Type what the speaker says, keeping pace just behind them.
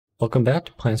Welcome back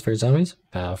to Plants vs Zombies,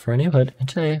 Battle for a Neighborhood, and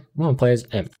today I'm going to play as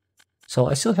Imp. So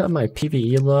I still have my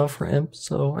PvE love for Imp,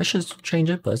 so I should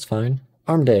change it, but it's fine.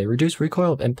 Arm Day, reduce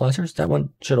recoil of Imp blasters, that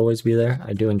one should always be there,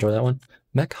 I do enjoy that one.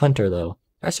 Mech Hunter though,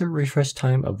 faster refresh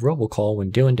time of robocall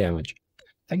when dealing damage.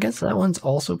 I guess that one's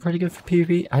also pretty good for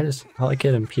PvE, I like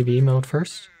it in PvE mode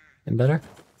first, and better.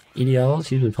 EDLs,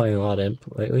 he's been playing a lot of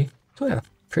Imp lately, so yeah,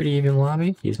 pretty even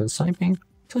lobby, he's been sniping,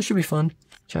 so it should be fun.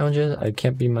 Challenges, I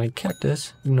can't be my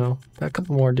cactus, you know, got a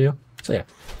couple more to do. So yeah,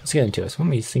 let's get into it. So let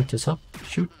me sync this up.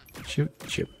 Shoot, shoot,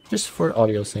 shoot. Just for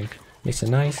audio sync. Makes it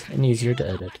nice and easier to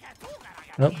edit.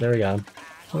 Oh, there we go.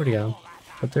 Already go.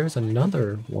 But there's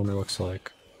another one it looks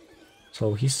like.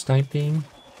 So he's sniping.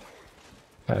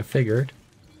 I figured.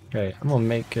 Okay, I'm gonna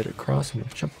make it across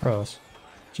and jump across.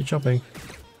 She's jumping.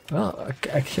 Oh,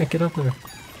 I can't get up there.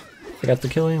 I got the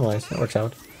kill anyways. That works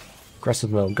out.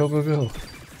 Aggressive mode. Go, go, go.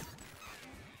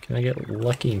 Can I get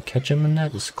lucky and catch him in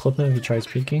that? Just clip him if he tries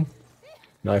peeking?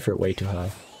 No, I threw it way too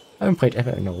high. I haven't played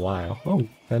Epic in a while. Oh,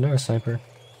 another sniper.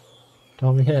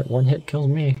 Don't be hit. One hit kills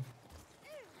me.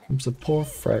 I'm so poor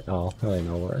fret. Oh, I don't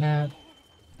know where we're at.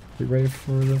 Be ready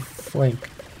for the flank.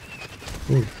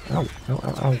 Ooh, ow, ow,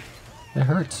 ow, ow. That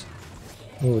hurts.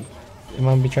 Ooh, am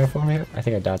I gonna be trying for me here? I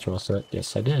think I dodged most of it.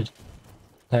 Yes, I did.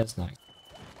 That's nice.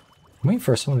 I'm waiting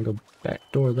for someone to go back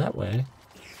door that way.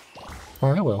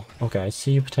 Or I will. Okay, I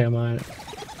see you, potato mine.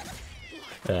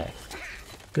 Okay.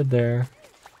 Good there.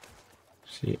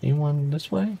 See anyone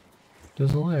this way?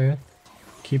 There's a layer.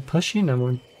 Keep pushing, I'm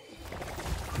going.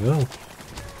 Go.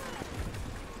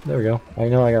 There we go. I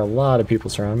know I got a lot of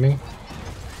people surrounding me.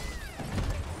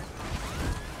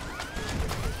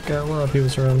 Got a lot of people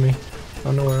surrounding me. I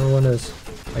don't know where everyone is.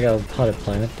 I got a potted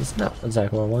plant. It's not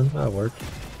exactly what I want. That'll work.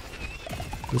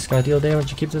 Just gotta deal damage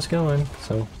to keep this going.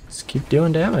 So, just keep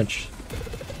doing damage.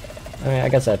 I mean, I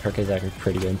guess that perk is actually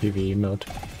pretty good in PvE mode.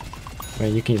 I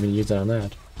mean, you can even use it on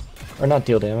that. Or not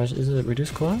deal damage. Is it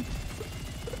reduce claw?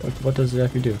 What does it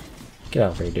actually do? Get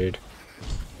out of here, dude.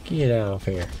 Get out of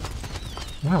here.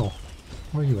 Wow.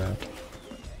 Where are you at?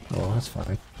 Oh, that's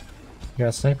fine. We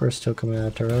got snipers still coming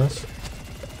after us.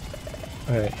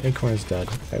 Alright, Acorn is dead.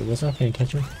 I was not paying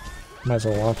attention. Might as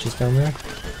well launch this down there.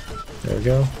 There we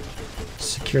go.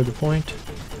 Secure the point.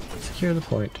 Secure the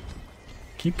point.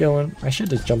 Keep going. I should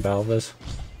just jump out of this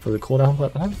for the cooldown,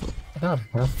 but I have about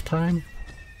enough time.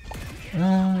 I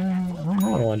don't know,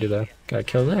 I don't want to do that. Got a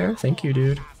kill there. Thank you,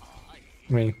 dude.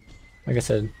 I mean, like I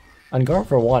said, on guard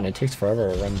for one, it takes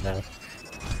forever to run down.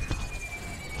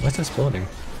 What's exploding?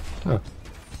 Oh.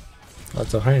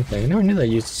 That's a hiding thing. I never knew they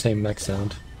used the same mech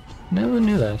sound. Never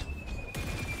knew that.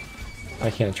 I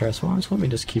can't transform, so let me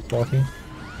just keep walking.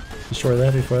 Destroy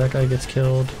that before that guy gets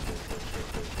killed.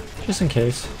 Just in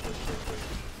case.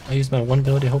 I used my one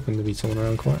ability hoping to beat someone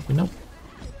around the corner, but nope.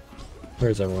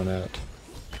 Where's everyone at?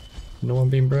 No one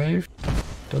being brave?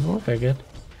 Doesn't look like it.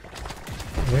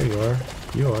 There you are.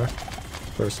 You are.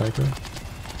 First sniper.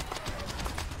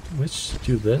 Let's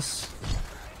do this.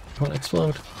 Don't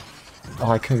explode.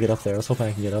 Oh, I couldn't get up there. I was hoping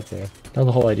I could get up there. That was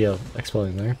the whole idea of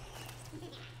exploding there.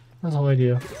 That was the whole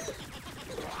idea.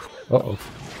 Uh-oh.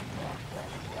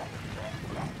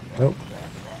 Nope.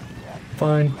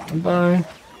 Fine. I'm fine.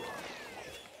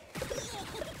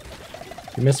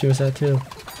 You missed me with that too.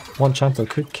 One chomp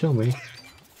could kill me.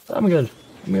 I'm good.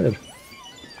 I'm good.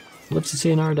 Live to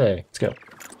see another day. Let's go.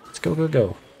 Let's go, go,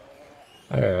 go.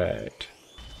 Alright.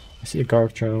 I see a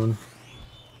Garth drone.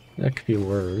 That could be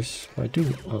worse. But I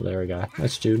do. Oh, there we go.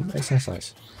 Nice, dude. Nice, nice,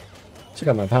 nice. So I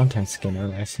got my Valentine skin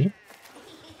on, I see.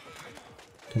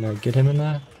 Can I get him in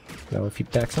that? No, if he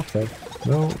backs up though.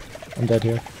 No, I'm dead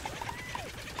here.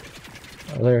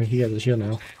 Oh, there, he has a shield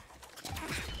now.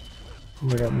 Oh,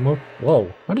 I got more.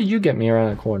 Whoa, how did you get me around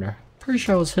that corner? Pretty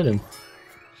sure I was hidden.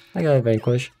 I got a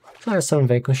vanquish. So I got 7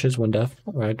 vanquishes, 1 death.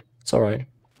 Alright, it's alright.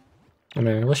 I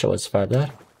mean, I wish I would survive that.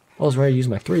 I was ready to use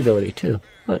my 3 ability too,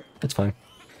 but it's fine.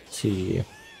 Let's see.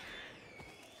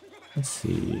 Let's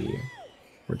see.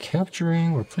 We're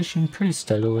capturing, we're pushing pretty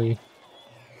steadily.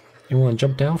 You want to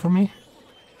jump down for me?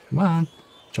 Come on.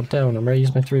 Jump down, I'm ready to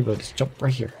use my 3 abilities. Jump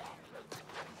right here.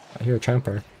 I hear a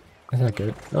tramper. That's not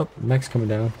good. Oh, mech's coming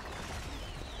down.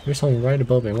 There's someone right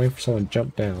above me. I'm waiting for someone to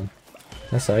jump down.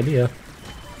 That's the idea.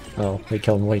 Oh, they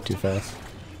killed him way too fast.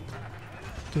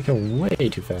 They killed him way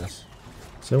too fast.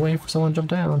 Still waiting for someone to jump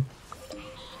down.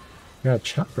 Got a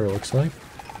chopper, looks like.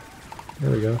 There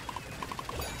we go.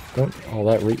 Don't. Oh,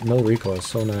 that no recoil is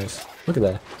so nice. Look at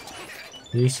that.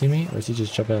 Did he see me? Or is he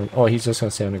just jumping? Oh, he's just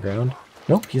gonna stay on the ground.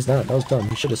 Nope, he's not. That was dumb.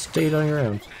 He should have stayed on the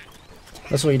ground.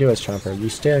 That's what you do as chopper. You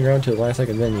stay on the ground to the last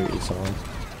second, then you eat someone.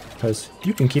 Because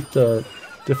you can keep the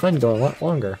defend going a lot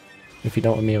longer if you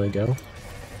don't immediately go.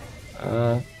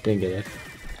 Didn't get it.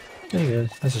 Didn't get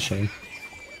it. That's a shame.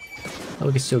 Oh,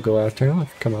 we can still go after him.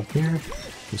 Come up here.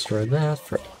 Destroy that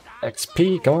for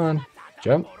XP. Come on.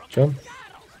 Jump. Jump.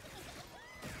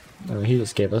 Oh, he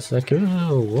just gave us that.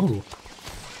 Whoa.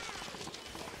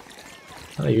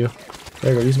 How you?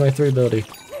 There we go. Use my 3 ability.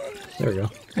 There we go.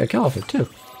 Yeah, kill off it too.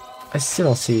 I still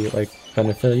don't see, like,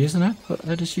 benefit of using it, but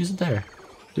I just use it there.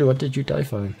 Dude, what did you die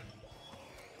from?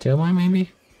 Tail mine,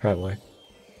 maybe? Probably.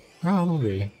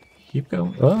 Probably. Keep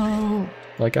going. Oh!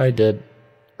 Like I did.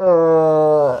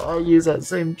 Oh, I use that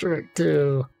same trick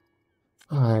too.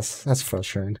 Oh, that's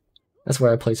frustrating. That's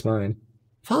where I place mine.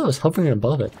 I thought I was hovering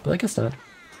above it, but I guess not.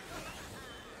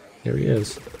 Here he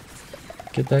is.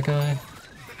 Get that guy.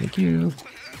 Thank you.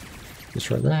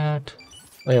 Destroy that.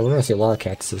 Oh yeah, we're gonna see a lot of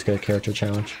cactuses get a character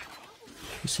challenge.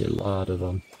 You see a lot of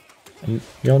them. And you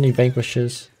don't need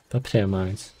vanquishes, but potato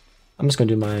mines. I'm just gonna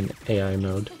do mine AI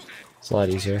mode. It's a lot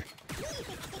easier.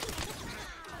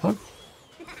 Oh,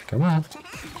 come on.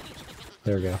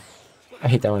 There we go. I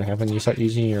hate that when it happens. You start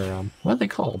using your what are they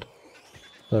called?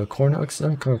 The Cornhucks?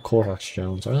 They're called Cornhucks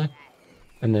Jones, are they?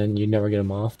 And then you never get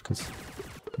them off because.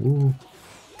 Ooh.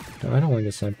 No, I don't want to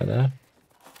get sent by that.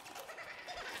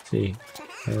 Let's see.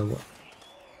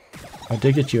 I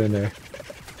did get you in there.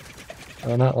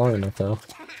 Oh, not long enough though.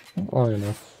 Not long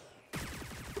enough.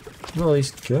 Well, at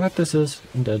least cactuses.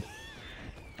 I'm dead.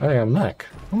 I got a mech.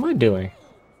 What am I doing?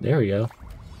 There we go.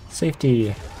 Safety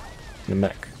in the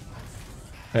mech.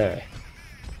 Hey.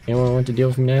 Anyone want to deal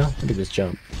with me now? Look at this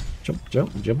jump. Jump,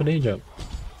 jump, jumpity jump.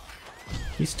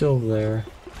 He's still over there.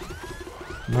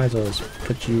 Might as well just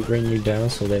put you, rain you down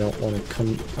so they don't want to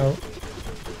come out.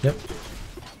 Yep.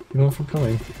 You want from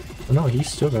coming. Oh no,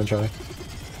 he's still gonna try.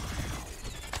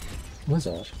 What's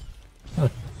that? Huh.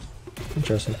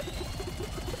 Interesting.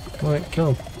 Come on,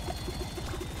 kill him.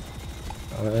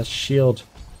 Oh, that's shield.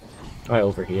 I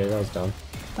overheated, that was dumb.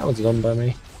 That was done by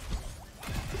me.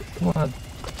 Come on.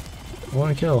 I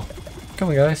want to kill. Come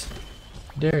on, guys.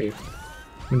 How dare you?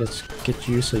 I'm gonna just get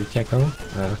you so you can't come.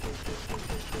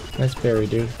 Nice berry,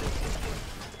 dude.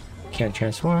 Can't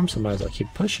transform, so might as well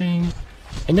keep pushing.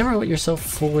 And never let yourself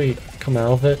fully come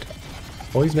out of it.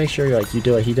 Always make sure you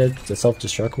do what he did, the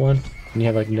self-destruct one, and you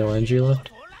have like no energy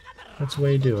left. That's the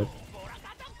way you do it.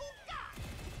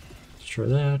 Destroy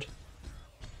that.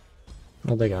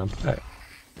 Oh, they got him. Alright.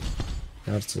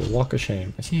 Now it's a walk of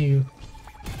shame. I see you.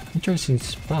 Interesting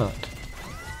spot.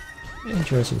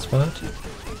 Interesting spot.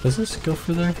 Does this go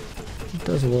through there? It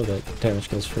does a little bit. Damage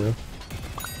goes through.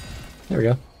 There we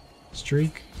go.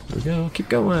 Streak. There we go. Keep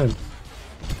going.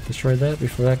 Destroy that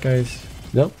before that guy's...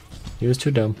 Nope. He was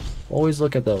too dumb. Always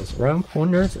look at those round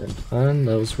corners and on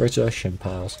those resurrection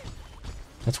piles.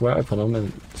 That's where I put them, and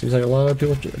it seems like a lot of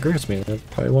people agree with me. That's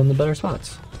probably one of the better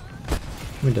spots.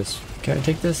 Let me just... Can I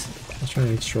take this? Let's try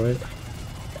to destroy it.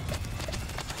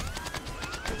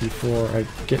 Before I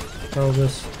get out of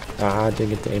this. Ah, I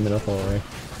didn't get to aim it up all the way.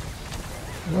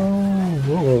 Oh,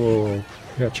 whoa.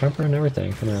 We got chopper and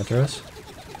everything coming after us.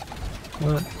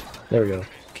 What? There we go.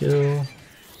 Kill.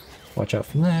 Watch out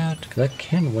from that, because that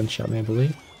can one-shot me, I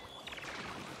believe.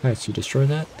 Nice, you destroy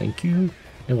that. Thank you.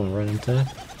 Didn't want to run into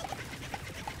that.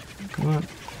 Come on.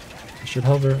 I should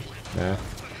hover. Nah.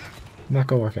 Not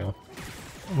gonna work out.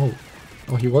 Oh.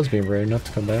 Oh, he was being brave enough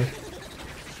to come back.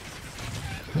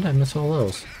 How did I miss all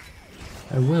those?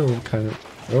 I will kind of...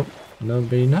 Oh, no,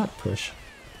 maybe not push.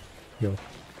 Yo.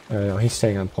 No, he's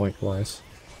staying on point wise.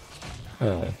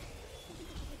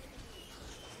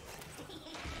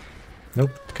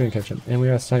 Nope, couldn't catch him. And we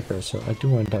got a sniper, so I do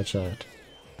want to touch that.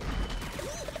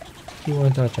 You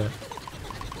want to touch that?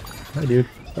 Hi, dude.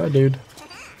 Hi, dude.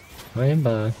 I am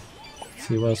by. Let's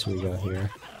see what else we got here.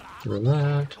 Through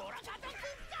that.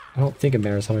 I don't think it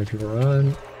matters how many people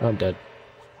run. Oh, I'm dead.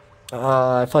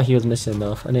 I thought he was missing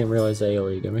enough. I didn't realize they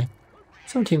AoE'd me.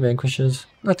 17 vanquishes.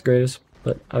 Not the greatest,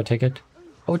 but I would take it.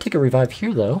 I would take a revive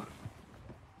here, though.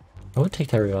 I would take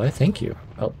that revive. Thank you.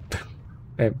 Oh.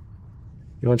 Hey.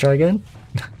 You want to try again?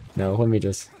 No, let me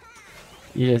just...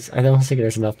 Yes, I don't think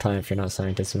there's enough time if you're not a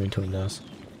scientist in between those.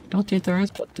 Don't think there is,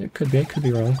 but there could be. I could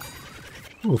be wrong.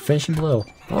 Ooh, finishing blow.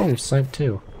 Oh, snipe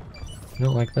too. I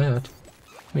don't like that.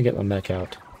 Let me get my mech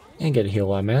out. And get a heal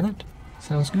while I'm at it.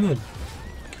 Sounds good.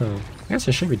 Cool. I guess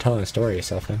I should be telling a story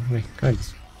yourself then. I mean, kind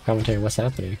of commentating what's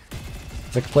happening.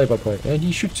 It's like a play-by-play. And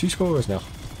he shoots 2 scores now.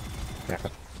 Yeah.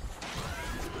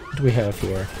 What do we have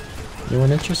here?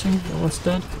 Anyone interesting? No one's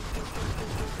dead?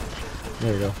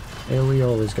 There we go. AoE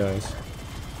all these guys.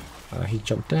 He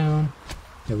jumped down.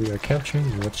 Yeah, we are capturing.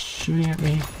 What's shooting at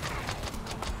me?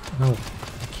 No,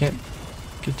 I can't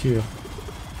get to you.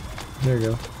 There we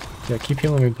go. Yeah, keep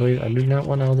healing me, please. I do not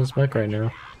want out of this mech right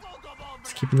now.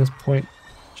 Just keeping this point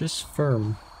just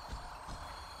firm.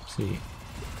 Let's see.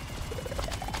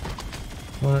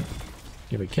 What?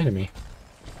 You be kidding me.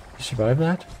 You survived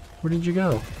that? Where did you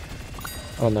go?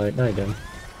 Oh no, no you didn't.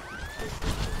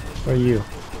 Where are you?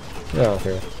 Get out of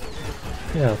here.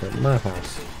 Get out of here. My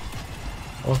house.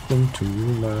 Welcome to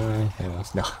my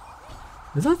house. No.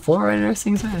 Is that fluoride in our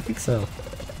things? I think so.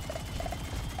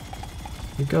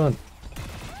 Keep going.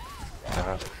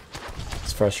 Ah,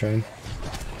 it's frustrating.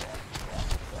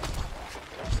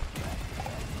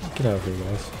 Get out of here,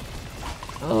 guys.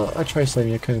 Oh, I tried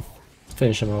slamming. I couldn't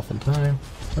finish him off in time.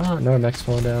 Oh, another mech's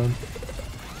falling down.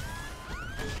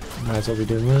 Might as well be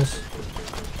doing this.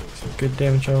 Some good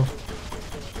damage off.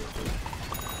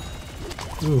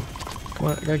 Ooh, come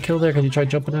on, I got killed there because you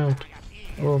tried jumping out.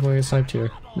 Oh, I'm gonna get sniped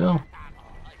here. No.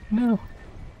 No.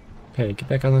 Okay, get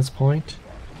back on this point.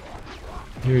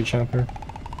 Here you, Chomper.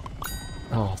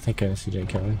 Oh, thank goodness he didn't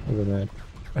kill me. I was mad.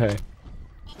 Okay.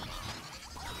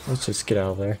 Let's just get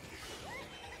out of there.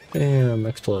 Bam,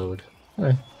 explode.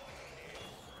 Okay.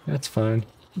 That's fine.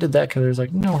 Did that because there's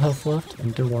like no health left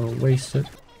and didn't want to waste it.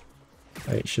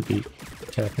 Alright, should be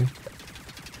attacking.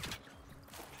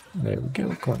 There we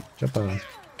go. Come on, jump on.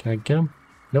 Can I get him?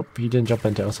 Nope, he didn't jump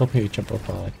into. I was hoping he'd jump up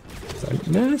high. I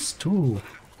missed too.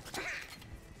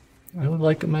 I would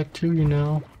like a mech too, you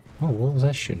know. Oh, what was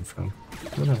that shooting from?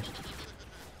 I don't know.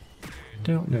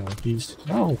 Don't know. He's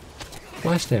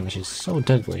blast damage is so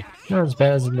deadly. Not as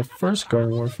bad as in the first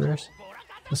Garden Warfare.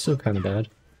 But still kind of bad.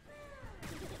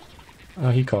 Oh,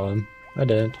 he caught him. I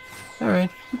didn't.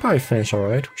 Alright, we probably finished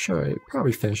alright. Sure,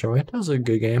 probably finished alright. That was a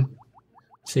good game.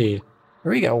 Let's see. I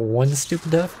already got one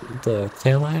stupid death with the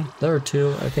tail line. There were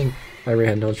two. I think I really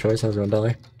had no choice. I was gonna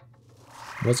die.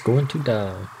 Was going to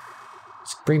die.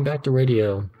 Let's bring back the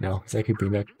radio. No, I could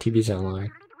bring back TV's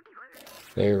online.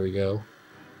 There we go.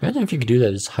 Imagine if you could do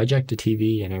that. Just hijack the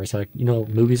TV and everything. Like, you know,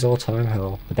 movies all the time.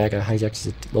 How the bad guy hijacks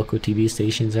the local TV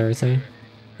stations and everything.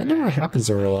 That never happens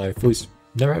in real life. At least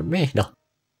never at me. No.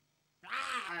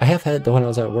 I have had the one I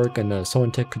was at work and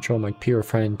someone took control of my peer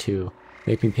friend to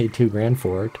make me pay $2 grand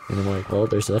for it. And I'm like, well,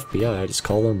 there's the FBI. I just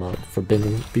called them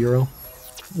Forbidden Bureau.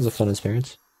 It was a fun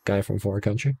experience. Guy from foreign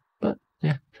country. But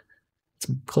yeah, it's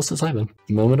close as I've been.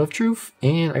 Moment of truth.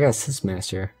 And I got assist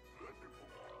master.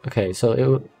 Okay,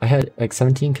 so I had like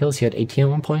 17 kills. He had 18 at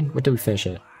one point. What did we finish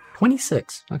at?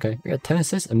 26. Okay, I got 10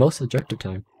 assists and most objective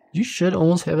time. You should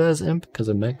almost have that as imp because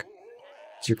of mech.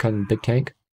 It's your kind of big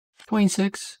tank.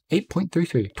 26,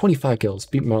 8.33, 25 kills.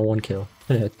 Beat my 1 kill.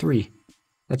 I had 3.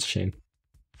 That's a shame.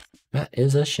 That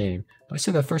is a shame. But I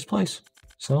still got first place.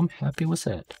 So I'm happy with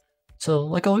that. So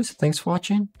like always, thanks for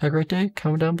watching. Have a great day.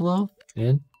 Comment down below.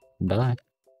 And bye.